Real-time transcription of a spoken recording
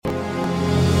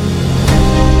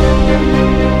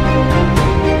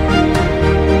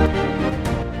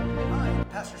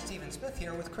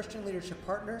Leadership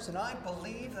Partners, and I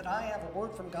believe that I have a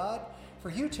word from God for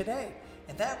you today,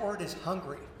 and that word is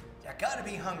hungry. You gotta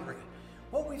be hungry.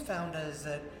 What we found is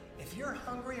that if you're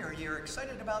hungry or you're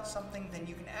excited about something, then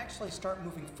you can actually start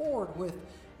moving forward with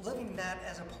living that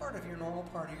as a part of your normal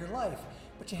part of your life.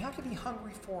 But you have to be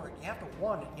hungry for it. You have to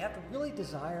want it. You have to really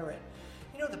desire it.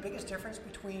 You know the biggest difference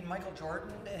between Michael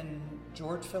Jordan and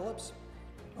George Phillips?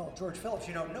 Well, George Phillips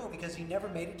you don't know because he never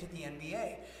made it to the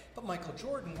NBA. But Michael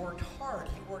Jordan worked hard.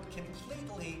 He worked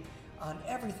completely on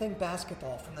everything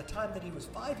basketball from the time that he was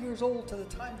 5 years old to the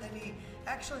time that he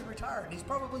actually retired. And he's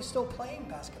probably still playing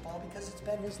basketball because it's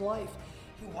been his life.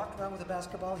 He walked around with a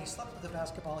basketball, he slept with a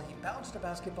basketball, he bounced a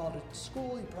basketball to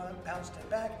school, he bounced it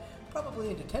back, probably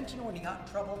in detention when he got in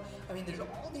trouble. I mean, there's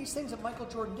all these things that Michael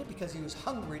Jordan did because he was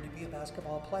hungry to be a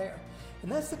basketball player.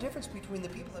 And that's the difference between the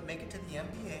people that make it to the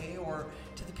NBA or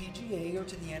to the PGA or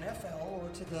to the NFL or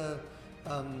to the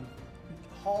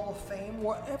Hall of Fame,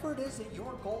 whatever it is that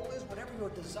your goal is, whatever your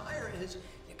desire is,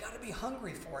 you got to be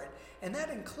hungry for it. And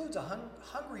that includes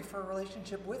hungry for a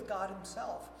relationship with God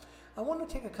himself. I want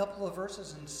to take a couple of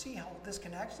verses and see how this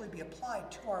can actually be applied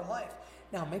to our life.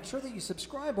 Now, make sure that you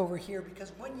subscribe over here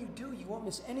because when you do, you won't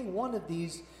miss any one of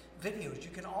these videos.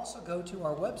 You can also go to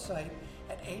our website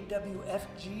at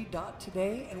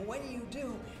awfg.today, and when you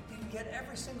do, you can get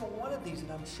every single one of these,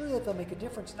 and I'm sure that they'll make a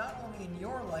difference not only in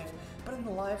your life, but in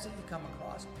the lives that you come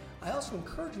across. I also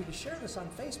encourage you to share this on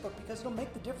Facebook because it'll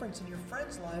make the difference in your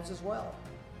friends' lives as well.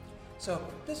 So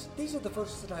these are the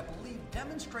verses that I believe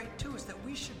demonstrate to us that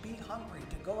we should be hungry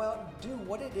to go out and do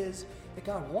what it is that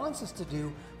God wants us to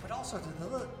do, but also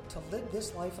to live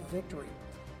this life of victory.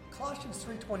 Colossians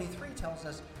 3:23 tells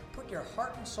us, put your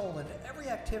heart and soul into every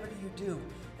activity you do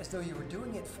as though you were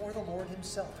doing it for the Lord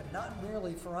himself and not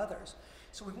merely for others.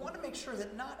 So we want to make sure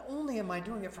that not only am I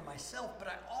doing it for myself, but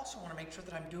I also want to make sure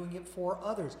that I'm doing it for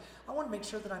others. I want to make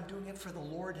sure that I'm doing it for the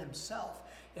Lord himself.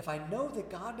 If I know that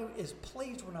God is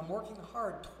pleased when I'm working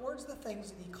hard towards the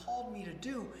things that he called me to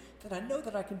do, then I know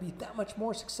that I can be that much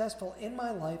more successful in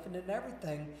my life and in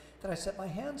everything that I set my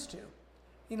hands to.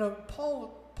 You know,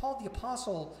 Paul the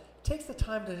Apostle takes the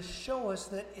time to show us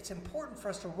that it's important for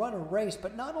us to run a race,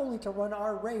 but not only to run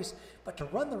our race, but to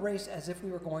run the race as if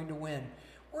we were going to win.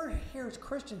 We're here as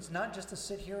Christians not just to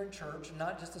sit here in church, and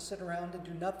not just to sit around and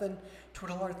do nothing,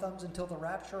 twiddle our thumbs until the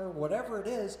rapture or whatever it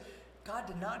is. God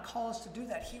did not call us to do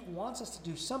that. He wants us to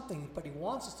do something, but he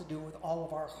wants us to do it with all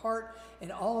of our heart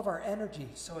and all of our energy.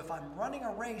 So if I'm running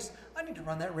a race, I need to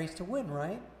run that race to win,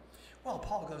 right? Well,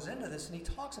 Paul goes into this and he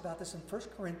talks about this in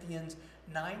 1 Corinthians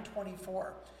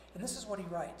 9:24. And this is what he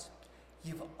writes.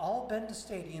 You've all been to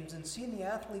stadiums and seen the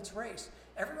athletes race.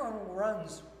 Everyone who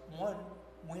runs, one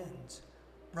wins.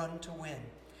 Run to win.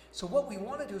 So what we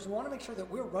want to do is we want to make sure that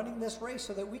we're running this race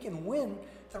so that we can win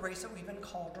the race that we've been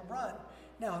called to run.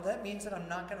 Now, that means that I'm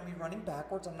not going to be running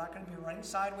backwards. I'm not going to be running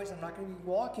sideways. I'm not going to be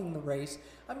walking the race.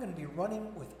 I'm going to be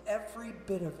running with every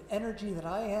bit of energy that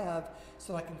I have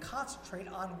so I can concentrate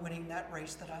on winning that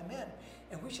race that I'm in.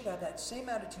 And we should have that same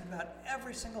attitude about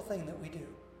every single thing that we do.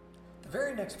 The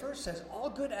very next verse says, all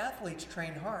good athletes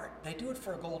train hard. They do it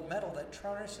for a gold medal that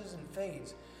tarnishes and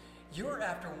fades. You're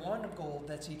after one of gold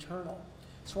that's eternal.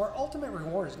 So our ultimate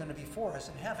reward is going to be for us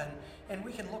in heaven, and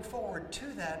we can look forward to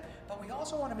that, but we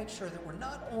also want to make sure that we're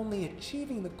not only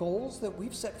achieving the goals that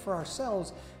we've set for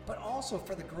ourselves, but also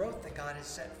for the growth that God has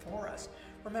set for us.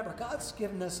 Remember, God's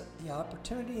given us the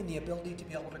opportunity and the ability to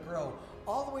be able to grow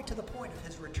all the way to the point of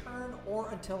his return or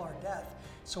until our death.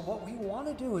 So what we want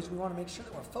to do is we want to make sure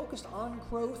that we're focused on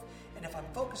growth, and if I'm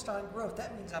focused on growth,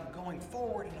 that means I'm going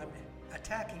forward and I'm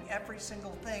attacking every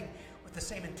single thing with the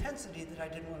same intensity that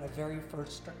I did when I very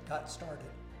first got started.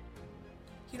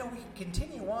 You know, we can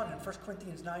continue on in 1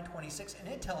 Corinthians 9:26, and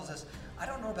it tells us, I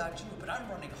don't know about you, but I'm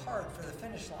running hard for the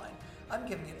finish line. I'm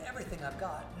giving it everything I've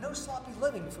got. No sloppy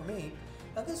living for me.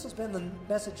 Now, this has been the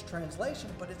Message translation,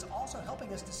 but it's also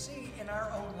helping us to see in our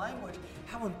own language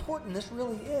how important this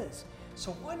really is.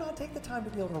 So why not take the time to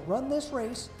be able to run this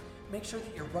race, make sure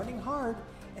that you're running hard,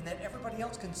 and that everybody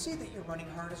else can see that you're running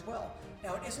hard as well.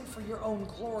 Now, it isn't for your own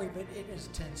glory, but it is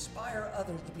to inspire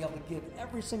others to be able to give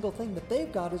every single thing that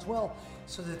they've got as well,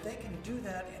 so that they can do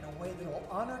that in a way that will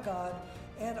honor God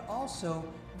and also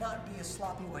not be a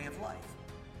sloppy way of life.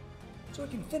 So we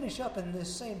can finish up in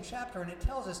this same chapter, and it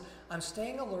tells us, I'm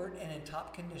staying alert and in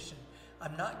top condition.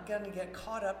 I'm not going to get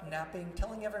caught up napping,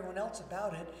 telling everyone else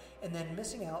about it, and then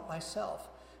missing out myself.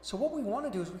 So what we want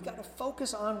to do is we've got to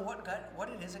focus on what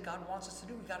it is that God wants us to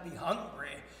do. We've got to be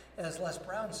hungry, as Les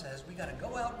Brown says. We've got to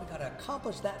go out, we've got to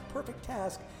accomplish that perfect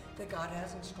task that God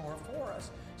has in store for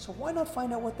us. So why not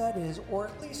find out what that is, or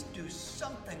at least do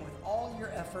something with all your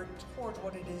effort towards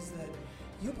what it is that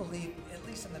you believe at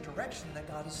least in the direction that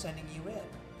God is sending you in.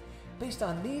 Based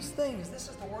on these things, this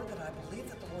is the word that I believe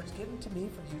that the Lord's given to me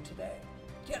for you today.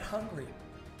 Get hungry.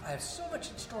 I have so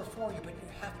much in store for you, but you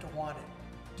have to want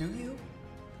it. Do you?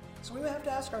 So we have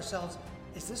to ask ourselves,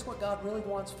 is this what God really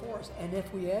wants for us? And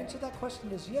if we answer that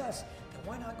question is yes, then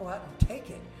why not go out and take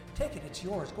it? Take it, it's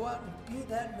yours. Go out and be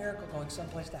that miracle going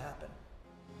someplace to happen.